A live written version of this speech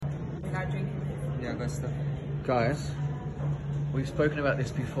start drinking this. Yeah, good stuff. Guys, we've spoken about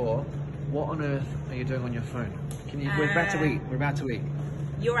this before. What on earth are you doing on your phone? We're about to eat. We're about to eat.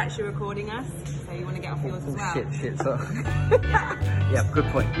 You're actually recording us, so you want to get off yours as well. Shit. So, yeah, good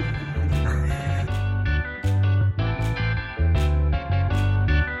point.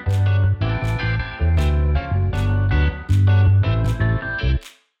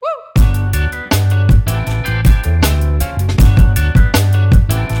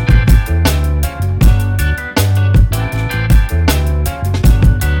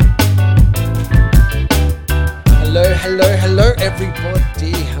 Hello,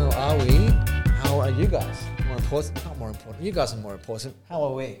 everybody. How are we? How are you guys? More important? Not more important. You guys are more important. How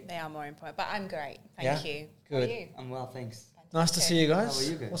are we? They are more important, but I'm great. Thank you. Good. How are you? I'm well, thanks. Nice to see you guys. How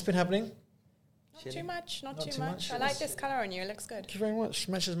are you guys? What's been happening? Not too much. Not Not too too much. much. I like this colour on you. It looks good. Thank you very much.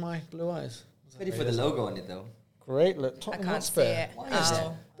 Matches my blue eyes. Ready for the logo on it though. Great. Look, I Tottenham can't see Hotspur. it. Why is that?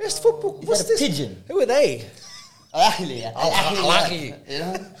 Oh. Best football. Is What's that a this? pigeon? Who are they? Ahli. Ahli. You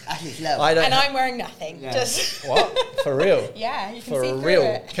know? Ahli flower. I don't. And I'm wearing nothing. Yeah. Just What? For real? yeah, you can For see real? through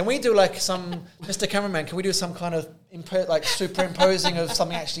it. Can we do like some, Mr. Cameraman? Can we do some kind of like superimposing of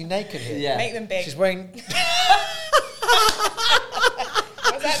something actually naked here? Yeah. Make them big. She's wearing. Was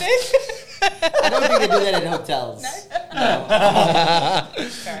that this? I don't think they do that in hotels.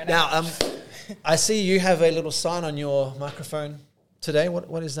 Fair enough. Now, I see you have a little sign on your microphone today.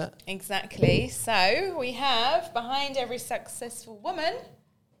 What is that? Exactly. So we have behind every successful woman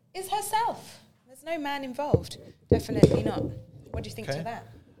is herself. There's no man involved. Definitely not. What do you think Okay. to that?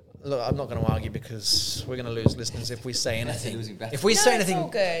 Look, I'm not going to argue because we're going to lose listeners if we say That's a anything. losing battle. If we No, say it's anything, all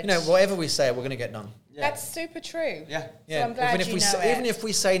good. you know, whatever we say, we're going to get done. Yeah. That's super true. Yeah. Yeah. I'm glad even if you we know say, it. even if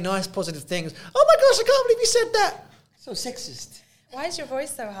we say nice, positive things. Oh my gosh, I can't believe you said that. So sexist. Why is your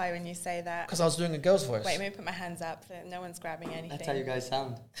voice so high when you say that? Because I was doing a girl's voice. Wait, let me put my hands up. So no one's grabbing anything. That's how you guys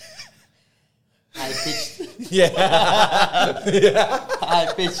sound. High pitched. Yeah.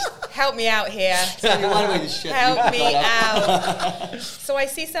 High pitched. Help me out here. Tell me one way to shut Help you me up. out. So I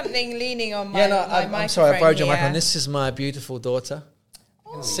see something leaning on my, Yeah, no, my microphone I'm sorry, I borrowed your here. microphone. This is my beautiful daughter.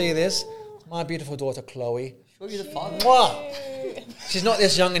 You can see this. My beautiful daughter, Chloe. Show you the father. Mwah! She's not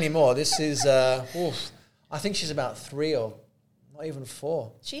this young anymore. This is, I think she's about 3 or not even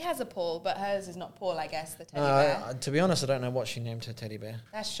 4. She has a Paul, but hers is not Paul, I guess, the teddy bear. To be honest, I don't know what she named her teddy bear.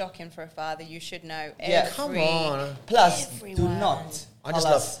 That's shocking for a father. You should know. Yeah, Come on. Plus, do Everyone. not I tell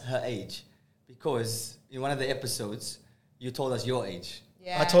just us her age. Because in one of the episodes, you told us your age.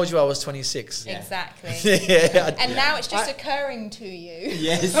 Yeah. I told you I was 26. Yeah. Exactly. Yeah. And now it's just occurring to you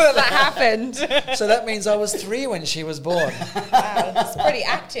Yes. that happened. So that means I was 3 when she was born. Wow, it's pretty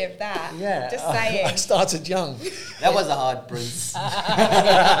active, that. Yeah. Just I saying. started young. That was a hard prince.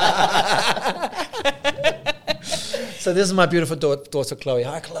 So this is my beautiful daughter, Chloe.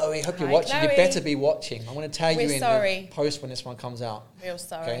 Hi, Chloe. Hope you're Hi, watching. Chloe. You better be watching. I'm going to tag We're you in sorry. the post when this one comes out. Real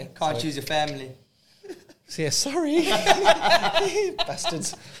sorry. Okay. Can't choose your family. So yeah, sorry.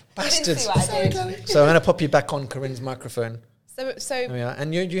 Bastards. I didn't Bastards. see what I did. So I'm going to pop you back on Corinne's microphone. So There we are.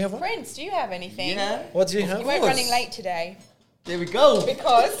 And you, do you have one? Prince, do you have anything? Yeah. What do you have? You weren't course. running late today There we go.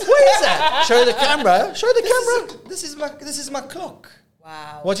 because. What is that? Show the camera. Show the camera. This is my clock.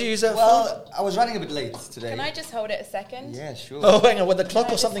 Wow. What do you use that for? Well, I was running a bit late today. Can I just hold it a second? Yeah, sure. Oh, hang on. With the clock Can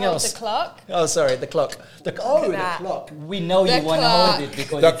I or just something hold else? The clock. Oh, sorry. The clock. The that. clock. We know The you want to clock. hold it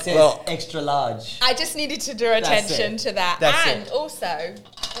because The it says clock. extra large. I just needed to draw attention it. to that. That's and it. also,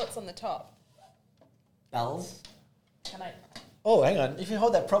 what's on the top? Bells. Can I? Oh, hang on. If you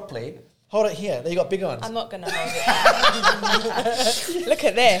hold that properly, hold it here. There you got big ones. I'm not going to hold it. Look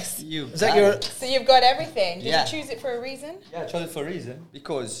at this. You. Is that your... So you've got everything. Did Yeah. you choose it for a reason? Yeah, I chose it for a reason.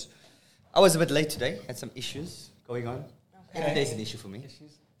 Because I was a bit late today. Had some issues going on. Every day's an issue for me.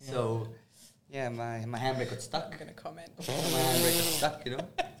 So, yeah, my handbrake got stuck. I'm going to comment. My handbrake got stuck, you know.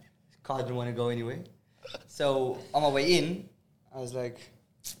 Car didn't want to go anyway. So, on my way in, I was like,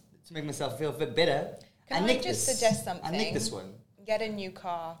 to make myself feel a bit better, Can I nicked just this. suggest something? I nicked this one. Get a new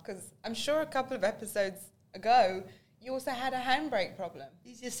car, because I'm sure a couple of episodes ago, you also had a handbrake problem.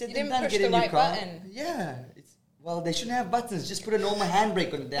 Easier said You than didn't done, push get the a new right car. button. Yeah. Well, they shouldn't have buttons. Just put a normal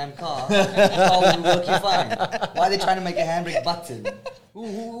handbrake on the damn car. The car will work you fine. Why are they trying to make a handbrake button?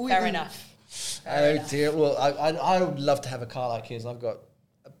 Fair enough. Oh dear. Well, I would love to have a car like his. I've got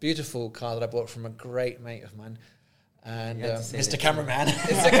a beautiful car that I bought from a great mate of mine. And You had to say Mr. that. Cameraman.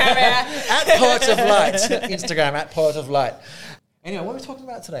 Mr. Camera. At Poet of Light. Instagram, at Poet of Light. Anyway, what are we talking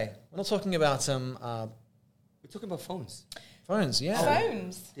about today? We're not talking about We're talking about phones. phones, yeah.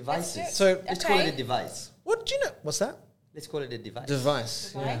 Phones. Devices. Let's So- do it. Let's call it a device. What do you know? What's that? Let's call it a device.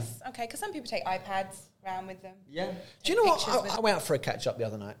 Device. Yeah. Device. Okay, because some people take iPads around with them. Yeah. Do you know what? Pictures with- I went out for a catch up the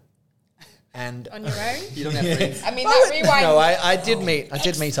other night. And On your own? You don't have friends. I mean, that rewind. no, I did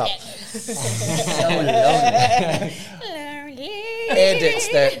meet up. Edits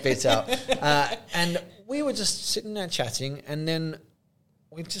that bit out. And we were just sitting there chatting, and then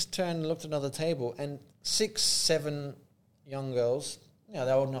we just turned and looked at another table, and 6, 7 young girls,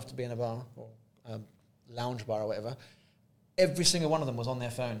 they're old enough to be in a bar or lounge bar or whatever. Every single one of them was on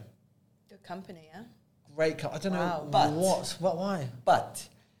their phone. Good company, yeah? Great. I don't know But- why. But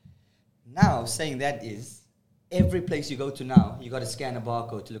now saying that is, every place you go to now, you got to scan a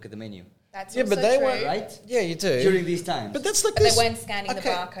barcode to look at the menu, That's Yeah, also but they true. were right? Yeah, you do. During these times. But that's like But this. they weren't scanning the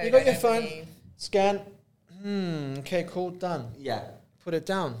barcode. You got I your don't phone, believe. scan. Okay, cool, done. Yeah, Put it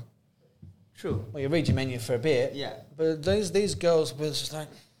down. true. Well, you read your menu for a bit. Yeah. But these girls were just like,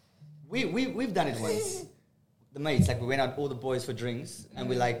 We've done it once. The mates, like we went out, all the boys for drinks, and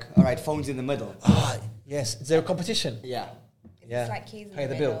we're like, all right, phones in the middle. yes, is there a competition? Yeah. Yeah. It's like keys in Pay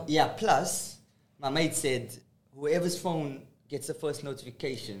the middle. bill. Yeah, plus, my mate said, whoever's phone gets the first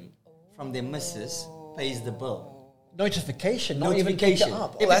notification from their missus pays the bill. Notification, not even pick it Notification.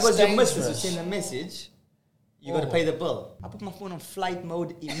 up. If it that's was your missus who dangerous. sent a message, you got to Oh. pay the bill. I put my phone on flight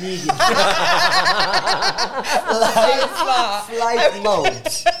mode immediately. flight mode.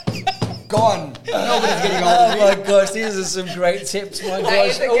 Gone. Nobody's getting hold Oh of my me. gosh, these are some great tips, my That gosh.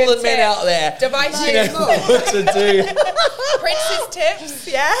 is a All good the men tip. out there. Device you change know mode. what to do. Princess tips,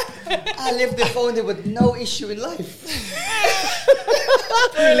 yeah? I left the phone there with no issue in life.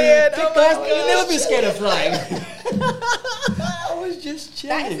 Brilliant. Oh my Guys, God. you'll never be scared of flying. I was just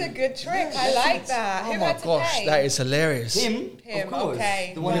chilling. That is a good trick. I like that. Oh Who my had to gosh, pay? that is hilarious. Him, Him, of course.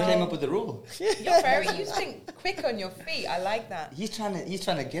 okay. The one who Well- came up with the rule. You think quick on your feet. I like that. He's trying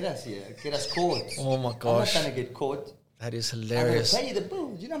to get us here, get us caught. Oh my I'm not gosh, trying to get caught. that is I'm hilarious. gonna pay the bill.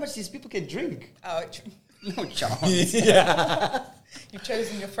 Do you know how much these people can drink? Oh, No chance. you've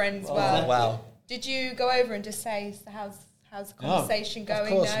chosen your friends Oh, well. wow. Did you go over and just say, so how's the conversation going?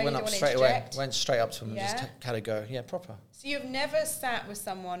 Of course, No, you went don't up want to straight away. interject? Went straight up to him Yeah? and just had a go. Yeah, proper. So you've never sat with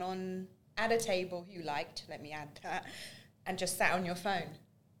someone at a table who you liked, let me add that, and just sat on your phone?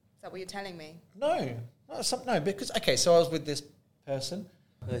 Is that what you're telling me? No, no, because okay, so I was with this person.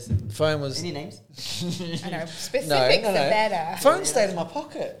 Listen, The phone was any names? I know, specifics no. are better. Phone stayed in my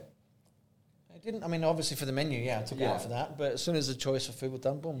pocket. I didn't. I mean, obviously for the menu, yeah, I took it Yeah. out for that. But as soon as the choice for food was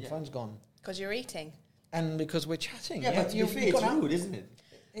done, boom, Yeah. phone's gone. Because you're eating. And because we're chatting. Yeah, but to be fair, it's got out. rude, isn't it?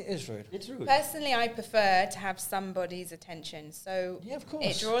 It is rude. It's rude. Personally, I prefer to have somebody's attention. So Yeah, of course.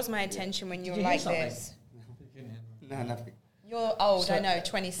 it draws my attention when you're you hear like something? this. No, nothing. You're old, So- I know,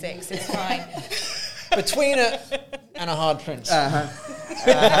 26, it's fine. Between it and a hard prince.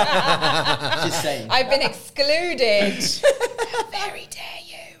 Just saying. I've been excluded. How very dare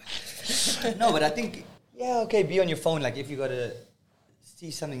you? No, but I think, yeah, okay, be on your phone. Like if you got to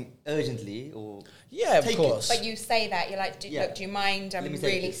see something urgently or yeah, of take course. But you say that, you're like, Yeah. look, do you mind? I'm Let me take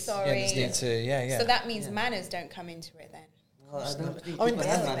really this. yeah, sorry. just need to. Yeah, yeah. So that means manners don't come into it then. Well, I don't think I mean, people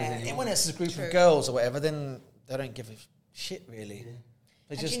have yeah, manners yeah. anymore. when it's a group True. of girls or whatever, then they don't give a shit really.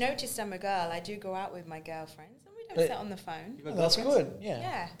 They And just. you notice I'm a girl, I do go out with my girlfriends and we don't But- sit on the phone. You got Oh, that's girlfriends? good. Yeah.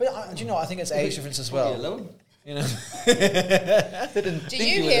 Yeah. But do you know? I think it's age difference as Probably well. alone. You know. Didn't Do think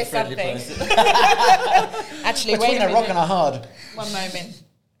you were hear the friendly something? person. Actually, Between wait a a rock minute. and a hard. One moment.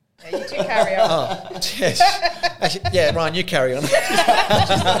 Yeah, you two carry on. Oh, yes. Actually, yeah, Ryan, you carry on. She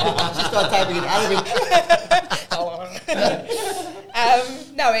started typing in Arabic.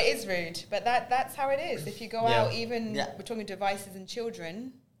 No, it is rude, but that's how it is. If you go Yeah. out, even Yeah. we're talking devices and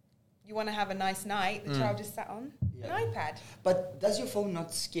children, you want to have a nice night, the child is sat on Yeah. an iPad. But does your phone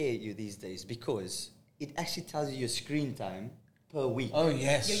not scare you these days? Because it actually tells you your screen time per week. Oh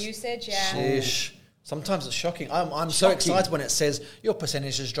yes. Your usage, yeah. Sheesh. Sometimes it's shocking. I'm so Shocking. excited when it says your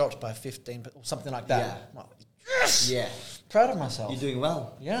percentage has dropped by 15 or something like that. Yeah. I'm like, yes. Yeah. Proud of myself. You're doing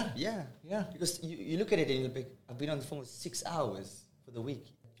well. Yeah. Yeah. Yeah. Because you look at it and you're like, I've been on the phone for 6 hours for the week.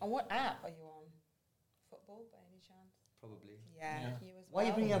 On what app are you on? Football, by any chance? Probably. Yeah, Yeah. you as well. Why are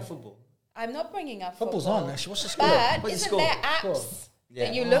you bringing up football? I'm not bringing up Football's football. on. Actually, what's the score? But What's the isn't score? there apps Score. Yeah.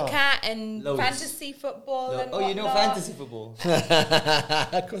 that you Oh. look at and Loads. fantasy football and Oh, you know whatnot? fantasy football.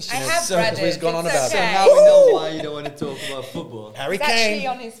 Of course I you know. have So read he's it. gone on It's about So okay. now we know why you don't want to talk about football. Harry He's actually Kane.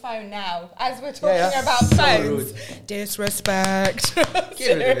 on his phone now, as we're talking Yeah. about So phones. rude. Disrespect.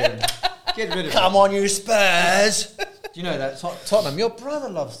 Get rid of him. Get rid of him. Come on, you Spurs. Do you know that Tottenham? Your brother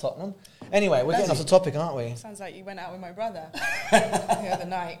loves Tottenham. Anyway, we're Does getting off he? the topic, aren't we? Sounds like you went out with my brother the other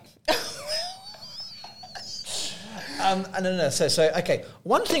night. No. So okay.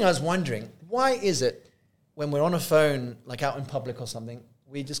 One thing I was wondering, why is it when we're on a phone, like out in public or something,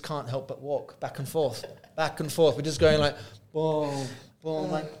 we just can't help but walk back and forth, back and forth. We're just going like, boom,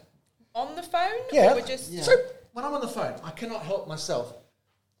 boom, like. On the phone? Yeah. Or we're just So when I'm on the phone, I cannot help myself.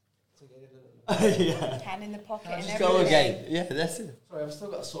 Yeah. hand in the pocket and Just everything. go again. Yeah, that's it. Sorry, I've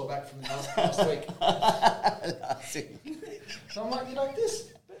still got a sore back from last week. That's it. So I'm like, you like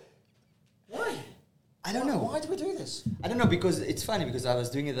this? Why? I don't know. Why do we do this? I don't know, because it's funny, because I was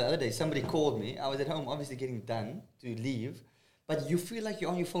doing it the other day. Somebody called me. I was at home, obviously getting done to leave. But you feel like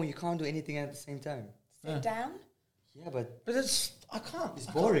you're on your phone. You can't do anything at the same time. Sit down. Yeah, but But I can't. It's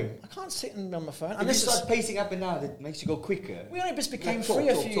boring. I can't sit on my phone. if you Unless start pacing up and down, it makes you go quicker. we only just became Like, free talk,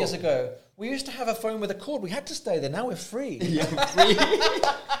 a few talk, years talk. ago. We used to have a phone with a cord. We had to stay there. Now we're free. Yeah, free.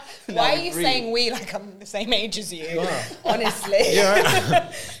 Why are you saying we like I'm the same age as you? are. Honestly. You're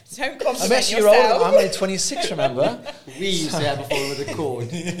Don't I'm compliment actually older. yourself. I'm only 26, remember? We used to have a phone with a cord.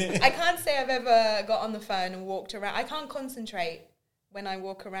 I can't say I've ever got on the phone and walked around. I can't concentrate when I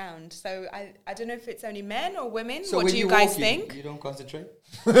walk around. So I don't know if it's only men or women. So what when do you you guys walk, think? You don't concentrate?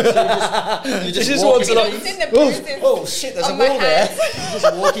 You just Just walk wants into to It's things? in the bruises. Oh shit, there's a on my wall there. hands. You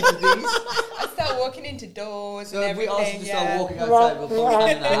just walk into things? I start walking into doors So and if we everything. ask you to yeah. start walking outside, we'll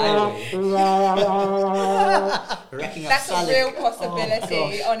probably be on the highway. Racking up That's a salic. real possibility.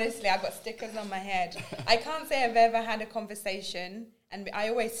 gosh. Honestly, I've got stickers on my head. I can't say I've ever had a conversation, and I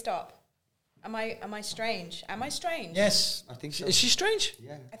always stop. Am I strange? Am I strange? Yes. I think so. Is she strange?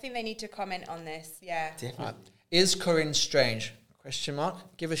 Yeah, I think they need to comment on this. Yeah. definitely. Is Corinne strange? Question mark.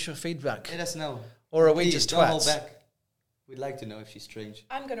 Give us your feedback. Let us know. Or are we Please, just don't hold twats? back. We'd like to know if she's strange.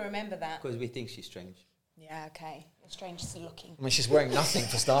 I'm going to remember that. Because we think she's strange. Yeah, okay. You're strange looking. I mean, she's wearing nothing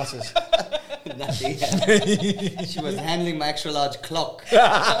for starters. Nothing. She was handling my extra large clock. Can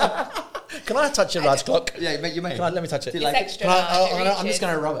I touch your large clock? Yeah, you may. Let me touch it. Do you It's like it? extra Can I, large. It I'm just reaches.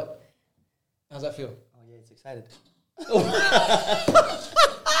 going to rub it. How's that feel? Oh yeah, it's excited.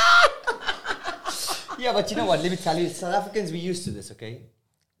 Yeah, but you know what? Let me tell you, South Africans, we used to this, okay?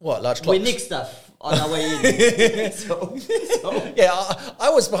 What, large clocks? We nick stuff on our way in. so Yeah,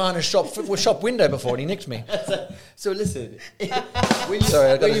 I was behind a shop window before and he nicked me. listen. When you,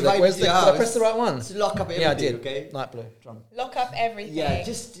 Sorry, I got when you to buy where's into the, your did I house, press the right one? just lock up everything, Yeah, I did. okay? Light blue drum. Lock up everything. Yeah,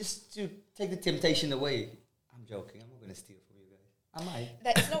 just to take the temptation away. I'm joking. I'm not going to steal from you guys. I might.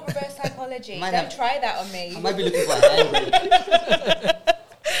 That's not reverse psychology. Might Don't have- try that on me. I might be looking for a handbrake.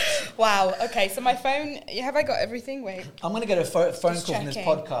 Wow. Okay, so my phone. Have I got everything? Wait. I'm going to get a phone call Just from this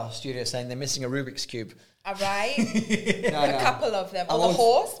checking. podcast studio saying they're missing a Rubik's Cube. All right. No, A couple of them. I Or the won't-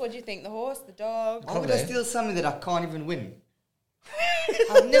 horse. What do you think? The horse, the dog. Why would I Probably. steal something that I can't even win?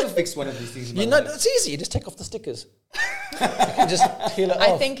 I've never fixed one of these things in my You know, life. that's easy. You just take off the stickers. You can just peel it off. I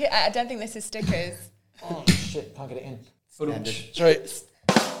don't think this is stickers. Oh, shit. Can't get it in. Standard. Sorry.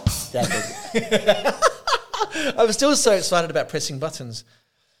 Standard. I'm still so excited about pressing buttons.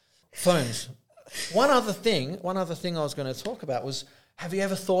 Phones. One other thing I was going to talk about was, have you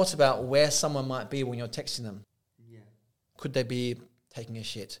ever thought about where someone might be when you're texting them? Yeah. Could they be taking a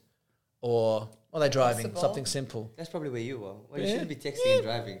shit? Or are they driving? Possible. Something simple. That's probably where you are. Well, you Yeah. shouldn't be texting and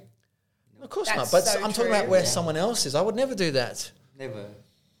driving. Of course That's not. But so I'm talking true. about where Yeah. someone else is. I would never do that. Never.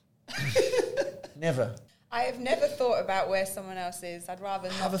 Never. I have never thought about where someone else is. I'd rather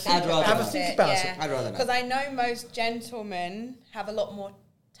not Have a think think- about have a it. think about it. I'd rather not. Because I know most gentlemen have a lot more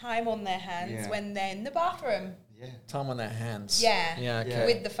time on their hands Yeah. when they're in the bathroom. Yeah. Time on their hands. Yeah. Yeah, okay. Yeah.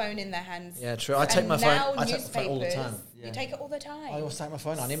 With the phone in their hands. Yeah, true. I take And my phone. now I take my phone all the newspapers, time. Yeah. You take it all the time. I always take my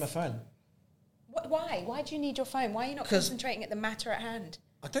phone. I need my phone. Why? Why do you need your phone? Why are you not 'Cause- concentrating at the matter at hand?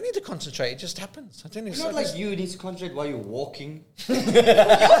 I don't need to concentrate. It just happens. I don't need It's not like you need to concentrate while you're walking. You're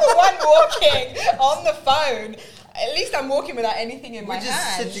the one walking on the phone. At least I'm walking without anything in We're my just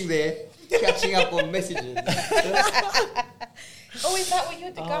hand. sitting there catching up on messages. Oh, is that what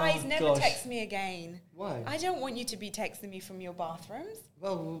you're? The guys never gosh. text me again. Why? I don't want you to be texting me from your bathrooms.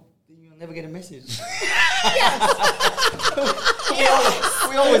 Well, you'll never get a message. Yes.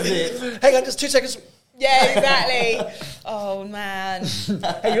 We always did. Hang on, just 2 seconds. Yeah, exactly. Oh man,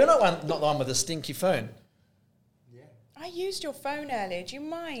 Hey, you're not the one with the stinky phone. Yeah. I used your phone earlier. Do you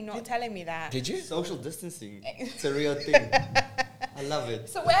mind not telling me that? Did you? Social distancing. It's a real thing. I love it.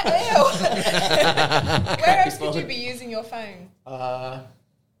 So where else could you be using your phone?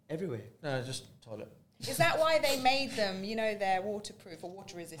 Everywhere. No, just toilet. Is that why they made them? You know, they're waterproof or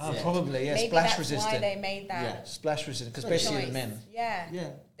water resistant. Probably, yeah. Maybe Splash that's resistant. why they made that. Yeah. Splash resistant, because Good especially choice. with men. Yeah. Yeah.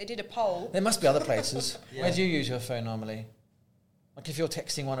 They did a poll. There must be other places. Yeah. Where do you use your phone normally? Like if you're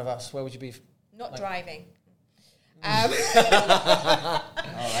texting one of us, where would you be? Not Like- driving. All right.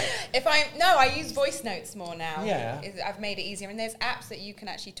 I use voice notes more now. Yeah. I've made it easier, and there's apps that you can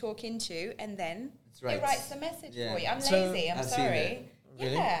actually talk into, and then That's right. it writes the message Yeah. for you. I'm So- lazy. I'm I've seen sorry.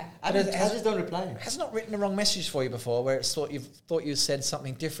 Really? Yeah. I just don't reply. Has not written the wrong message for you before, where it's thought you said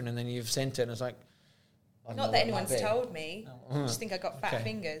something different, and then you've sent it, and it's like. I don't know Not what that it might anyone's be. told me. I just think I got fat Okay.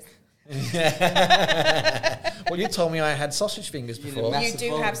 fingers. Well, you told me I had sausage fingers You before. know, You Massive do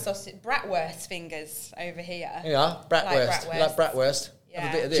phone. have sausage bratwurst fingers over here. Yeah, bratwurst. Like You like bratwurst? Have a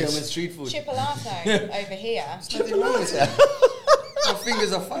Yeah. bit of this. German street food. Chipolato over here. Nothing wrong with that. My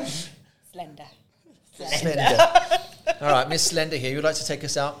fingers are fine. Slender. Slender. All right, Miss Slender here. You'd like to take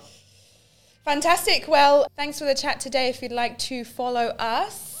us out? Fantastic. Well, thanks for the chat today. If you'd like to follow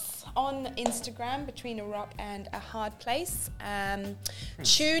us on Instagram, Between a Rock and a Hard Place,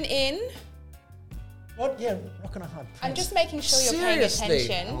 tune in. What? Yeah, rock and a hard. I'm just making sure you're Seriously? paying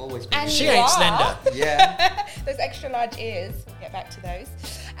attention. I'm always paying And She you ain't are. slender. Yeah. Those extra large ears. We'll get back to those.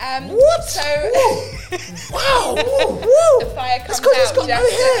 What? So Wow! Woo, woo. the fire comes 'cause he's out got no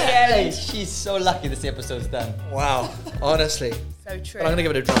just at the hair. Hey, end. she's so lucky this episode's done. Wow! Honestly, So true. but I'm gonna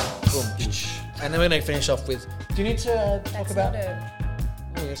give it a drum. Boom. And then we're gonna finish off with. Do you need to talk That's about? not a-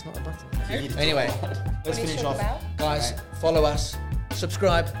 Oh, it's not a button. You need to Anyway, talk about it. let's do you finish talk off. about? Guys, Right. follow us,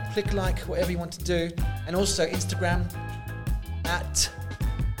 subscribe, click like, whatever you want to do, and also Instagram at.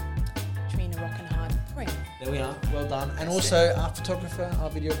 Between a Rock and a Hard Point. There we are. Well done. And also our photographer, our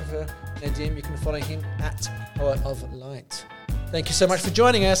videographer, Nadim. You can follow him at Power of Light. Thank you so much for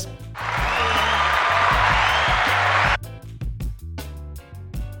joining us.